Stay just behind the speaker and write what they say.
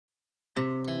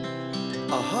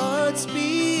hearts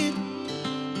beat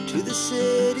to the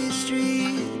city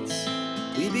streets.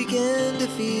 We began to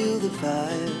feel the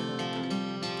fire.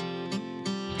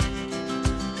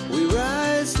 We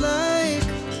rise like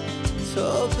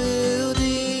tall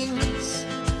buildings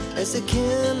as the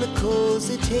chemicals,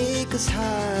 they take us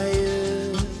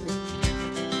higher.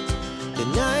 The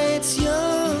night's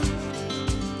young,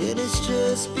 it has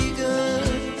just begun,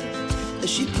 as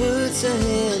she puts her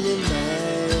hand in mine.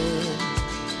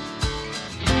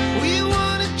 We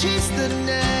wanna chase the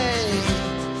night,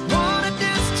 wanna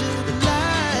dance to the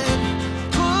light,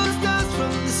 pull the stars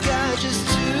from the sky, just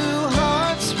two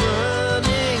hearts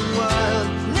running wild.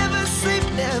 Never sleep,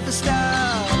 never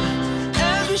stop,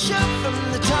 as we shout from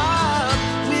the top.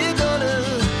 We're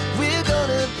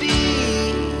gonna be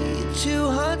two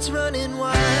hearts running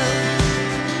wild.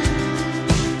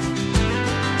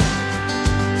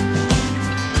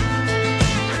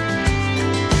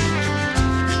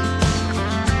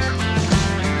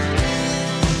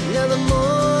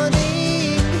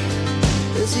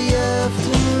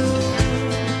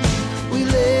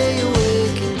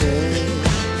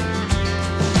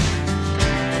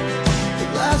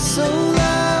 So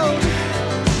loud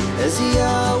as the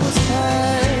hours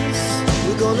pass,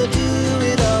 we're gonna do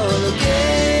it all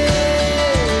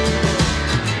again.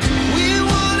 We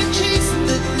wanna chase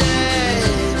the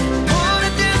night,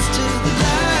 wanna dance to the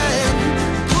light,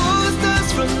 pull the stars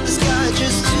from the sky,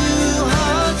 just two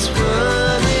hearts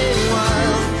running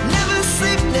wild. Never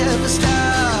sleep, never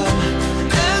stop,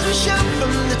 as we shout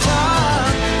from the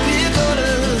top. We're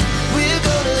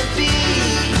gonna be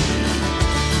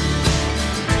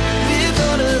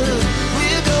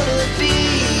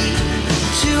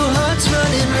two hearts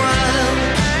running wild.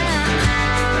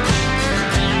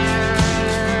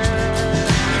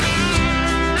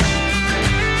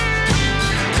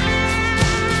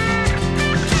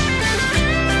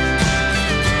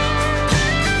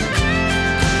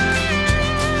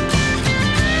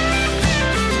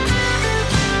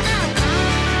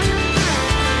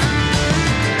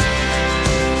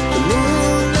 The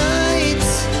moonlight,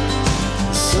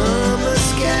 summer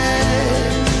sky,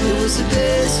 it was the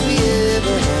best we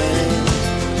ever had.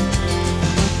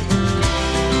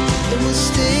 And we'll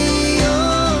stay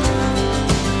young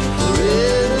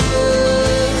forever,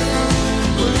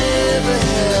 we'll never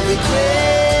have regrets.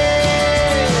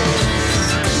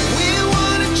 We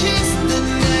wanna chase the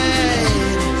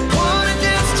night, wanna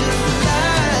dance to the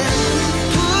light,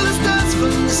 pull the stars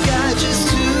from the sky, just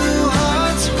two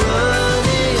hearts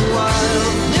running wild.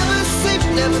 Never sleep,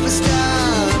 never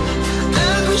stop,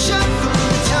 as we shout from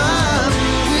the top.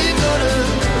 We're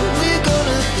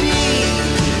gonna be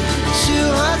two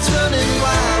hearts running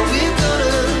wild. We're gonna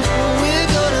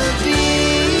be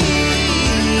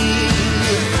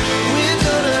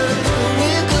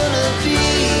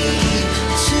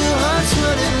two hearts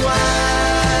running wild.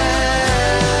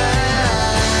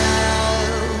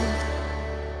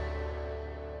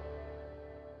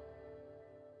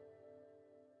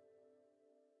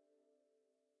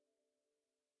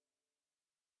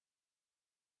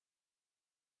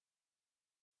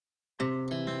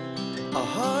 Our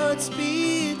hearts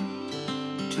beat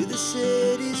to the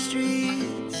city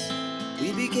streets.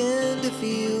 We began to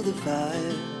feel the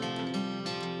fire.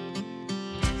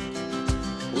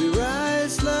 We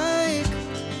rise like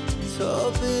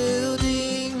tall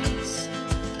buildings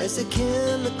as the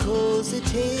chemicals, they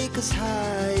take us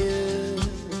higher.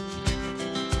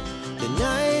 The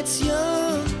night's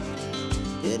young,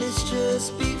 it has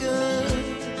just begun,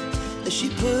 as she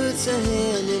puts her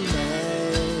hand in mine.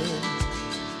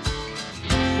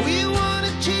 We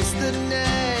wanna chase the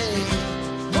night,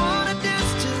 wanna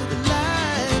dance to the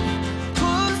light,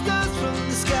 pull the stars from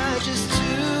the sky, just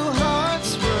two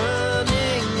hearts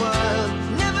running wild.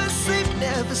 Never sleep,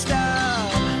 never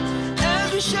stop,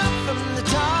 as we shout from the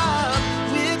top.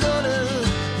 We're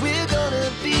gonna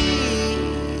be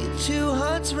two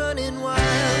hearts running wild.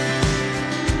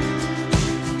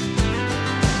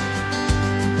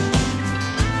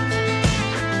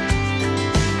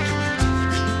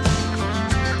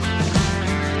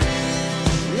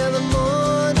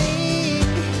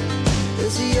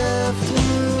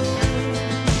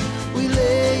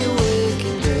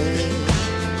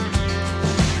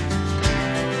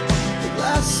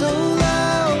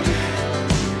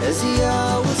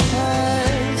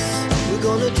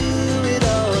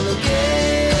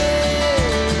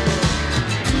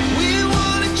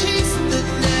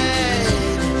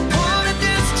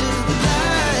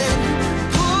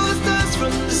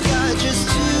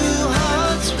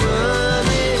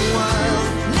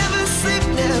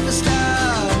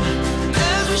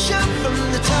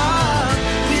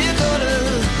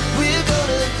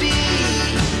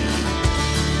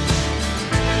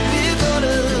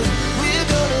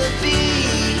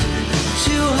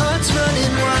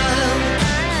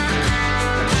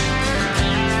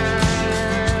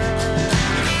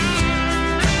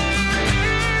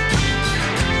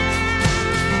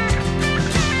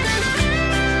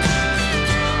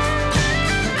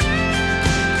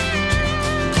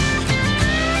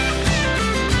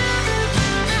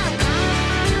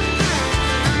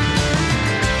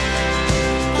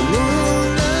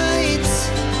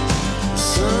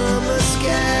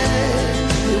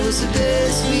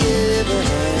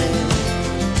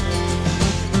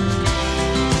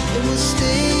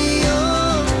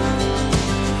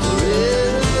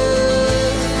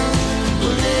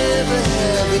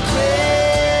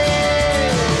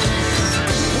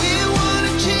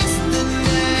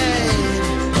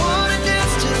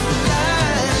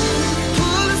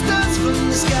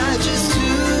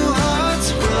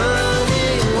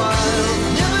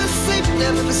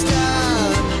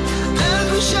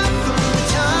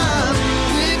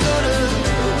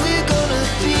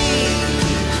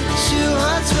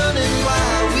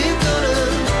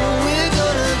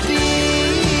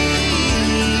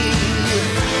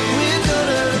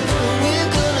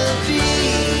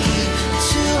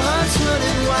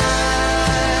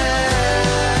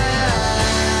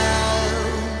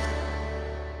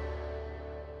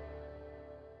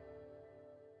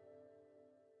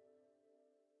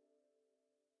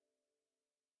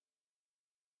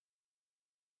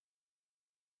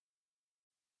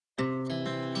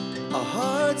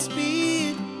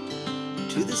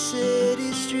 to the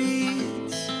city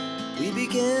streets, we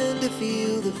began to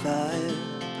feel the fire.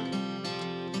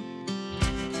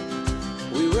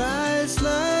 We rise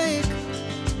like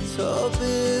tall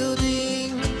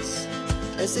buildings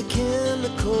as the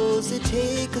chemicals, they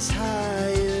take us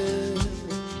higher.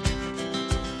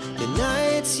 The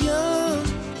night's young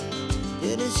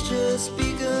and it's just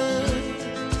begun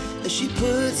as she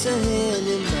puts her hand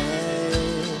in mine.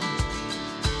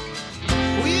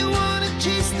 We wanna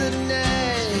chase the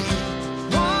night,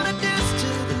 wanna dance to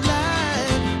the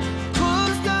light, pull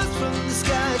the stars from the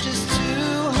sky, just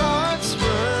two hearts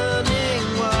running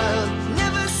wild.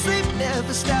 Never sleep,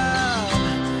 never stop,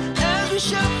 as we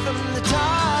shout from the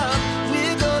top.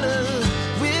 We're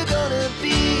gonna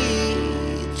be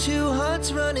two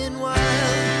hearts running